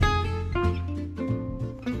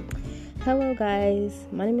Hello guys,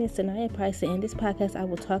 my name is Sanaya Price, and in this podcast I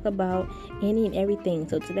will talk about any and everything.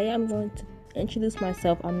 So today I'm going to introduce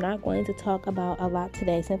myself. I'm not going to talk about a lot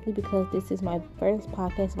today simply because this is my first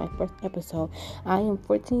podcast, my first episode. I am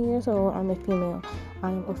 14 years old. I'm a female.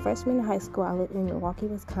 I am a freshman in high school. I live in Milwaukee,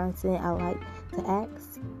 Wisconsin. I like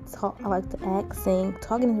to act, sing.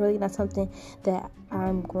 Talking is really not something that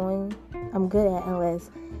I'm good at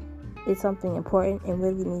unless it's something important and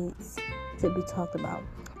really needs to be talked about.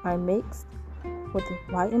 I'm mixed with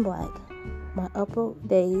white and black. My upload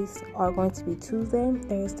days are going to be Tuesday,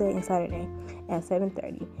 Thursday, and Saturday at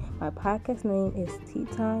 7:30. My podcast name is Tea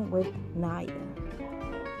Time with Naya.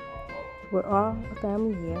 We're all a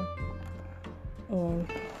family here,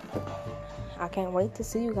 and I can't wait to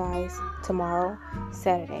see you guys tomorrow,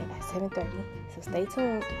 Saturday at 7:30. So stay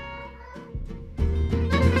tuned.